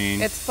awesome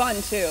machine. It's fun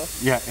too.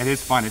 Yeah, it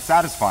is fun. It's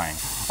satisfying.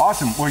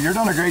 Awesome. Well, you're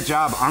doing a great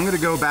job. I'm gonna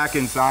go back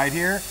inside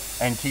here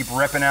and keep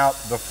ripping out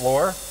the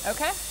floor.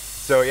 Okay.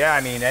 So yeah,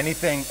 I mean,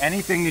 anything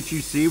that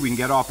you see, we can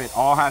get off. It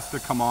all has to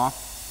come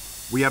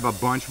off. We have a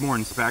bunch more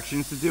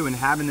inspections to do, and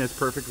having this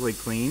perfectly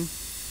clean,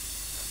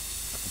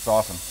 it's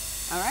awesome.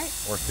 All right.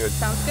 Works good.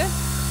 Sounds good.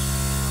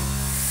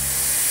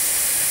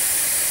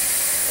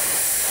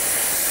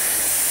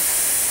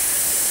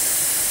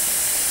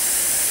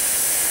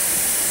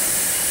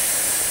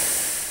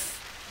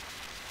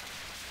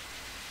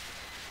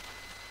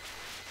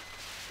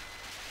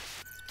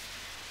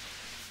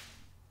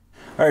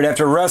 All right,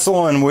 after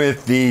wrestling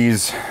with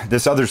this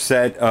other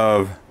set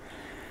of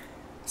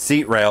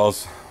seat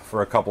rails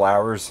for a couple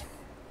hours,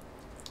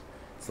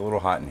 it's a little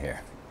hot in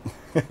here.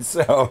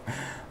 So,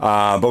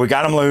 but we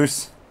got them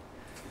loose,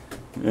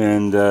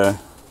 and they're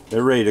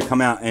ready to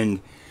come out.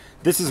 And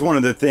this is one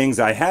of the things,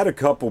 I had a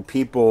couple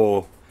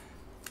people,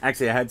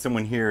 actually I had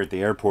someone here at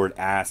the airport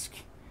ask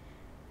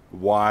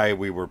why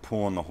we were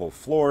pulling the whole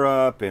floor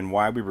up and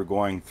why we were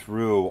going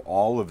through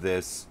all of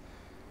this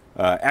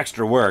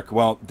extra work.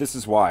 Well, this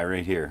is why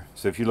right here.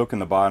 So if you look in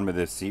the bottom of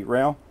this seat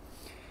rail,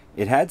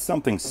 it had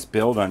something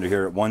spilled under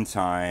here at one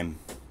time.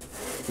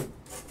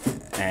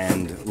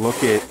 And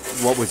look at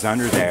what was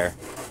under there.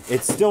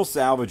 It's still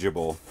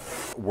salvageable.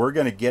 We're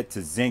gonna get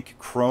to zinc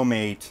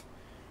chromate,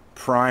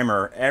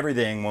 primer,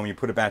 everything when we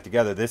put it back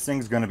together. This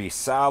thing's gonna be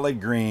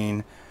solid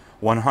green,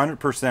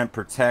 100%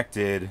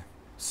 protected.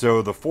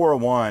 So the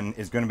 401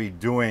 is gonna be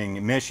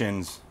doing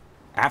missions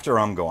after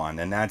I'm gone,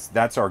 and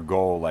that's our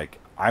goal. Like,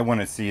 I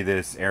wanna see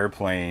this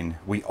airplane,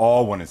 we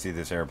all wanna see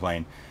this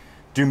airplane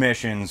do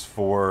missions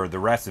for the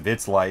rest of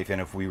its life.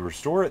 And if we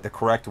restore it the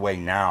correct way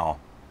now,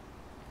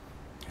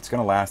 it's going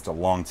to last a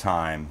long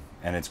time,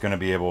 and it's going to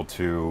be able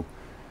to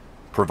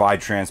provide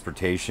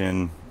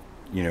transportation,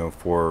 you know,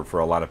 for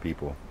a lot of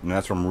people. And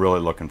that's what I'm really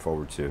looking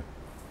forward to.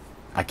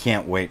 I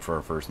can't wait for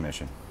our first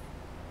mission.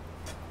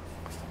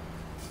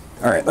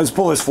 All right, let's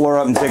pull this floor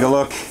up and take a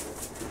look.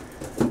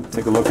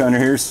 Take a look under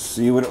here,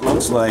 see what it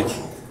looks like.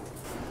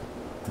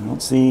 I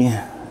don't see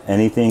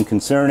anything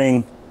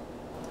concerning.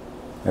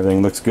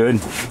 Everything looks good.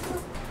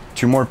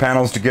 2 more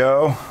panels to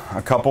go.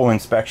 A couple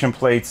inspection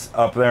plates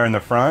up there in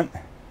the front.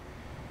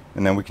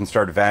 And then we can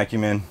start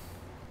vacuuming.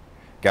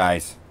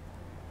 Guys,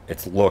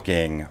 it's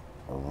looking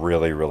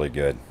really, really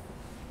good.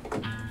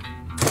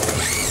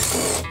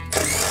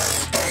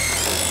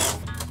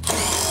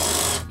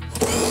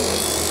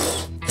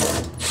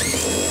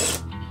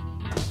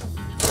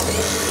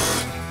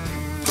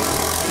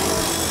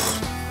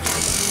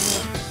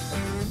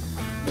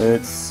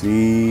 Let's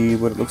see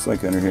what it looks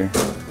like under here.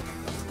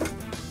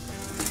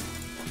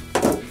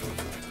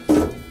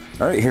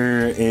 All right,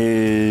 here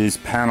is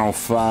panel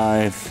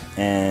 5,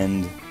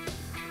 and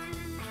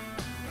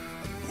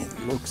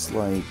it looks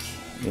like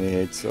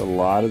it's a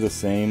lot of the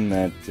same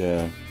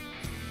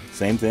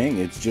same thing.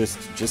 It's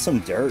just some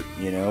dirt,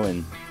 you know,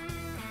 and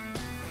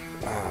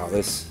wow,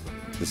 this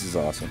is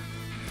awesome.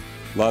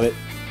 Love it.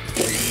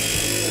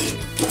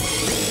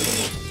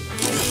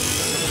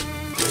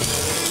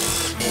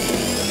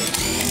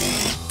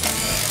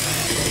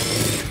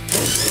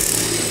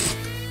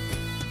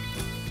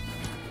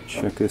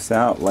 Check this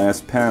out,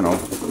 last panel.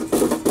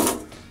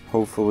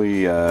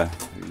 Hopefully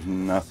there's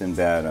nothing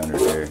bad under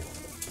there.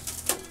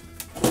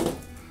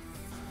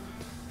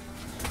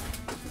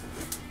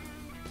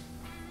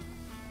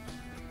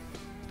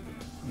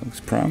 Looks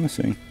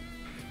promising.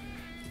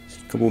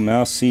 Just a couple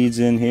mouse seeds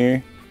in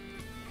here.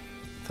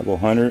 A couple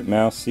 100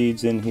 mouse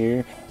seeds in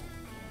here.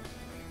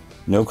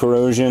 No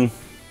corrosion.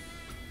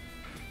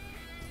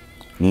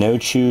 No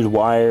chewed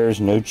wires,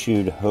 no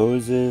chewed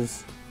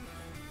hoses.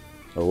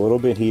 A little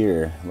bit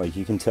here, like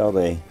you can tell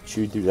they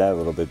chewed through that a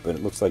little bit, but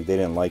it looks like they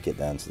didn't like it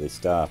then, so they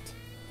stopped.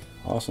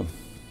 Awesome.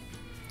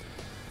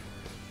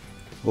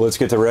 Well, let's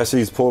get the rest of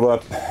these pulled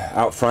up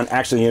out front.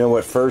 Actually, you know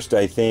what? First,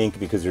 I think,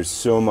 because there's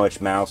so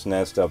much mouse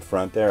nest up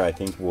front there, I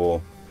think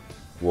we'll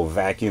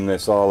vacuum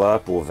this all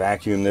up. We'll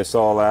vacuum this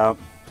all out.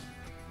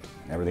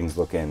 Everything's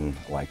looking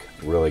like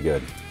really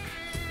good.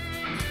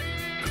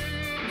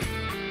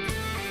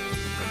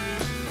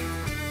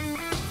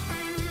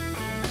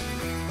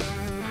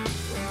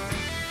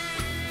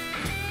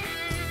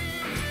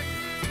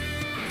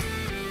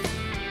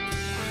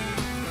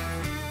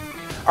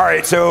 All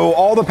right, so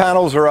all the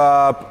panels are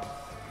up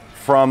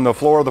from the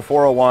floor of the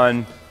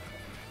 401.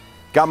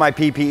 Got my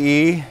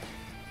PPE,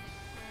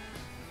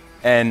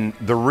 and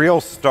the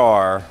real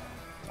star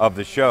of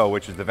the show,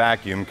 which is the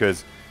vacuum,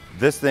 because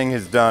this thing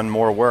has done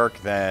more work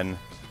than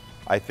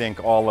I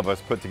think all of us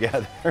put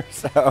together.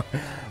 So,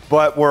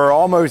 but we're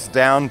almost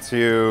down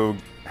to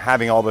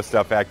having all this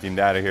stuff vacuumed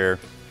out of here.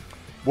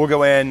 We'll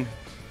go in,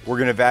 we're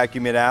gonna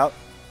vacuum it out,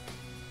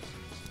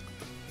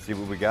 see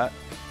what we got.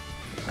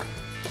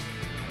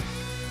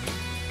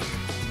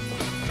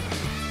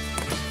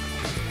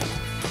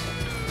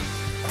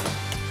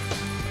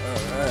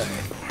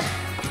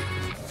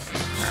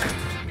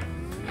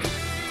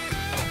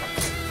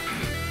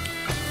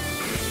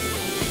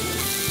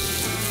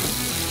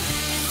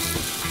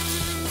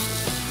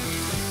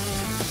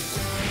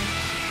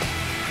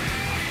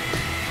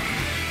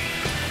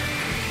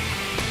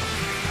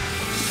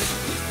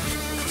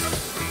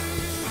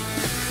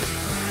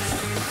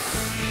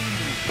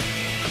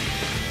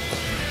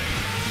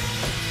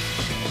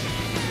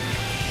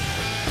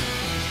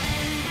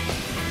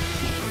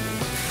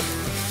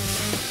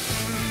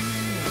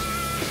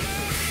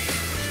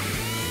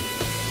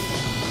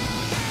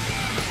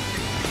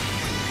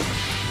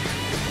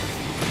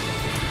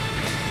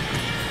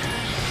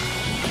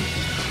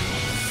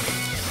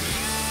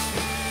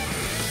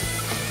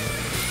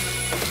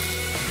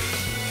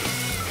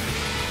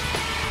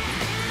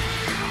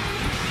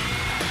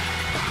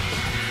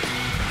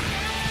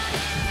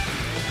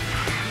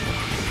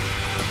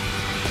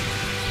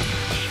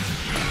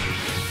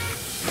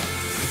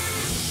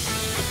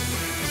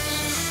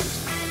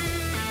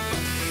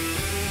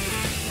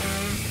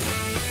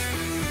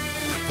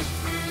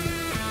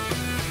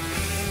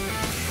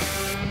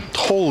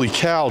 Holy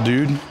cow,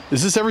 dude.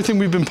 Is this everything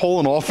we've been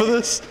pulling off of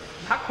this?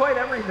 Not quite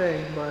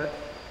everything, but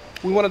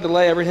we wanted to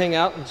lay everything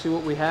out and see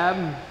what we had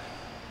and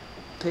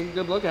take a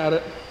good look at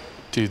it.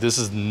 Dude, this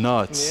is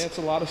nuts. Yeah, it's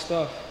a lot of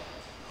stuff.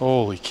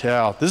 Holy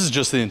cow. This is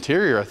just the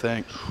interior, I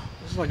think.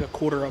 This is like a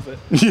quarter of it.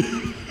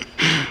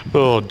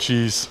 Oh,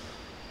 jeez.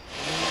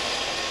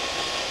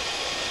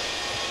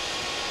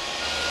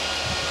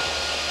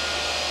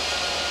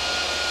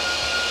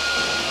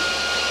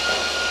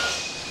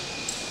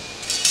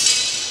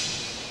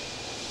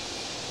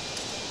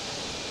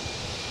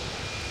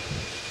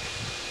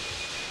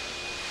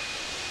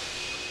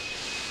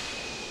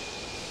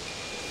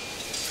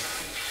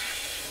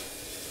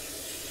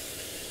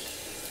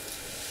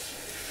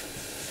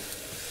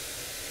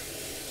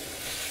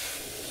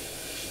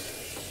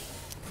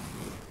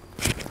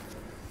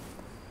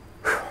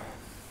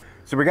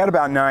 So we got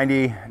about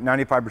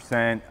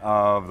 95%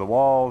 of the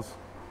walls,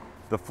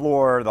 the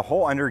floor, the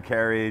whole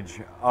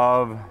undercarriage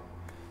of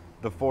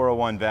the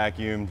 401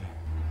 vacuumed.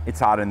 It's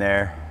hot in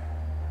there,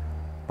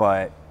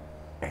 but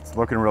it's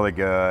looking really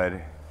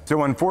good.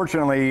 So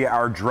unfortunately,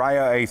 our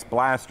dry ice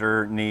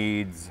blaster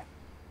needs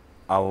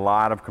a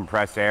lot of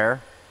compressed air,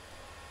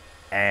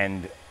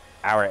 and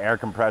our air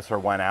compressor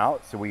went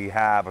out. So we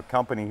have a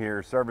company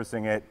here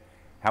servicing it.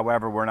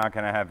 However, we're not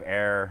gonna have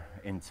air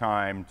in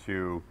time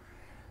to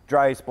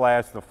dry ice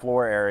blast the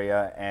floor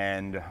area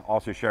and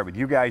also share it with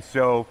you guys.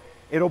 So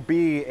it'll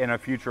be in a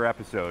future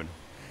episode.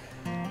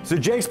 So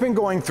Jake's been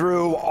going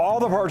through all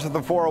the parts of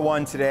the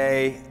 401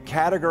 today,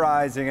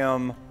 categorizing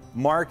them,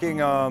 marking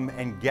them,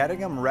 and getting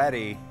them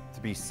ready to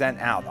be sent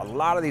out. A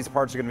lot of these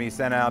parts are gonna be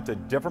sent out to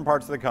different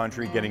parts of the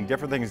country, getting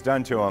different things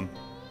done to them.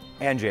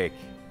 And Jake,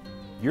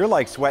 you're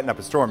like sweating up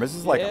a storm. This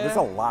is like, this is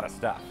a lot of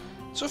stuff.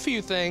 It's a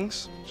few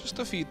things, just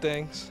a few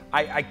things.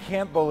 I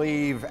can't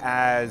believe,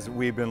 as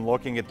we've been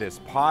looking at this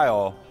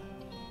pile,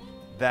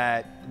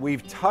 that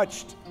we've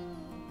touched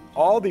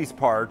all these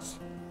parts.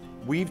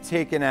 We've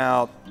taken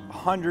out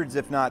hundreds,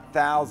 if not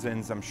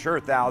thousands, I'm sure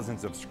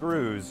thousands of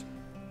screws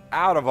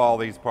out of all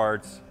these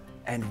parts,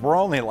 and we're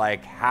only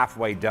like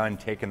halfway done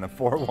taking the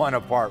 401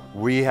 apart.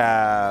 We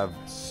have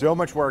so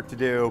much work to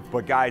do,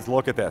 but guys,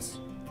 look at this.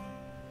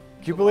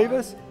 Can you believe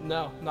this?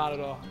 No, not at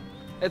all.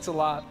 It's a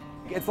lot.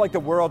 It's like the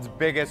world's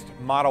biggest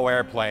model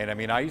airplane. I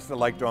mean, I used to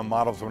like doing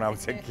models when I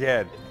was a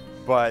kid,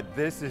 but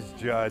this is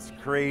just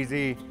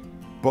crazy.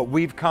 But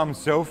we've come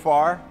so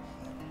far.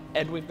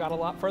 And we've got a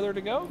lot further to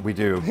go. We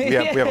do. We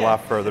have a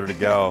lot further to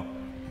go.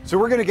 So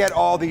we're gonna get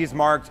all these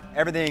marked,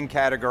 everything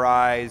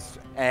categorized,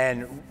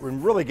 and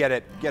really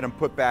get them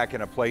put back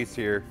in a place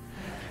here.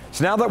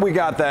 So now that we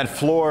got that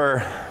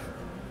floor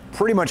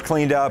pretty much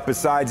cleaned up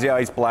besides the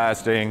ice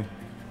blasting,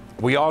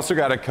 we also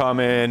gotta come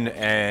in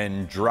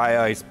and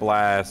dry ice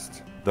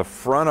blast the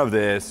front of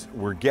this.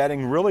 We're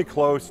getting really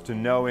close to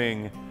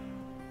knowing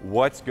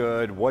what's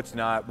good, what's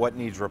not, what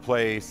needs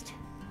replaced,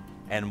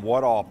 and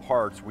what all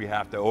parts we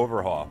have to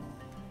overhaul.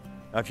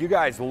 Now, if you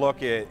guys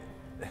look at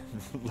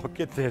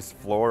this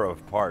floor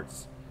of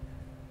parts,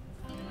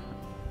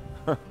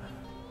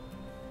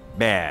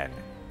 man,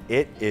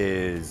 it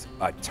is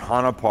a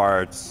ton of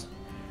parts.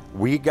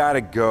 We got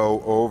to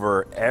go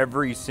over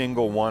every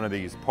single one of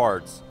these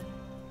parts,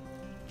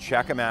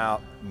 check them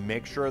out,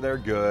 make sure they're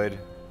good.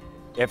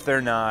 If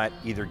they're not,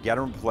 either get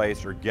them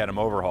replaced or get them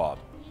overhauled.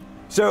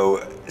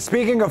 So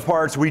speaking of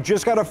parts, we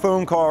just got a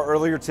phone call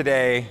earlier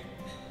today.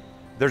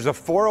 There's a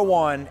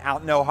 401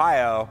 out in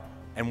Ohio,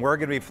 and we're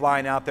gonna be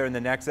flying out there in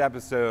the next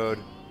episode.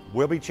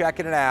 We'll be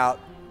checking it out.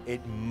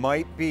 It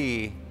might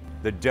be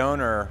the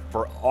donor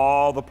for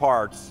all the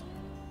parts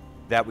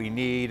that we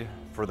need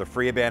for the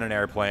free abandoned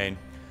airplane.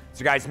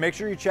 So guys, make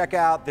sure you check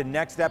out the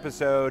next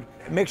episode.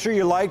 Make sure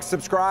you like,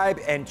 subscribe,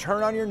 and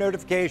turn on your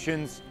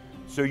notifications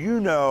so you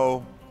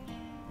know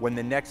when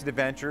the next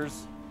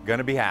adventure's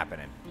gonna be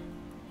happening.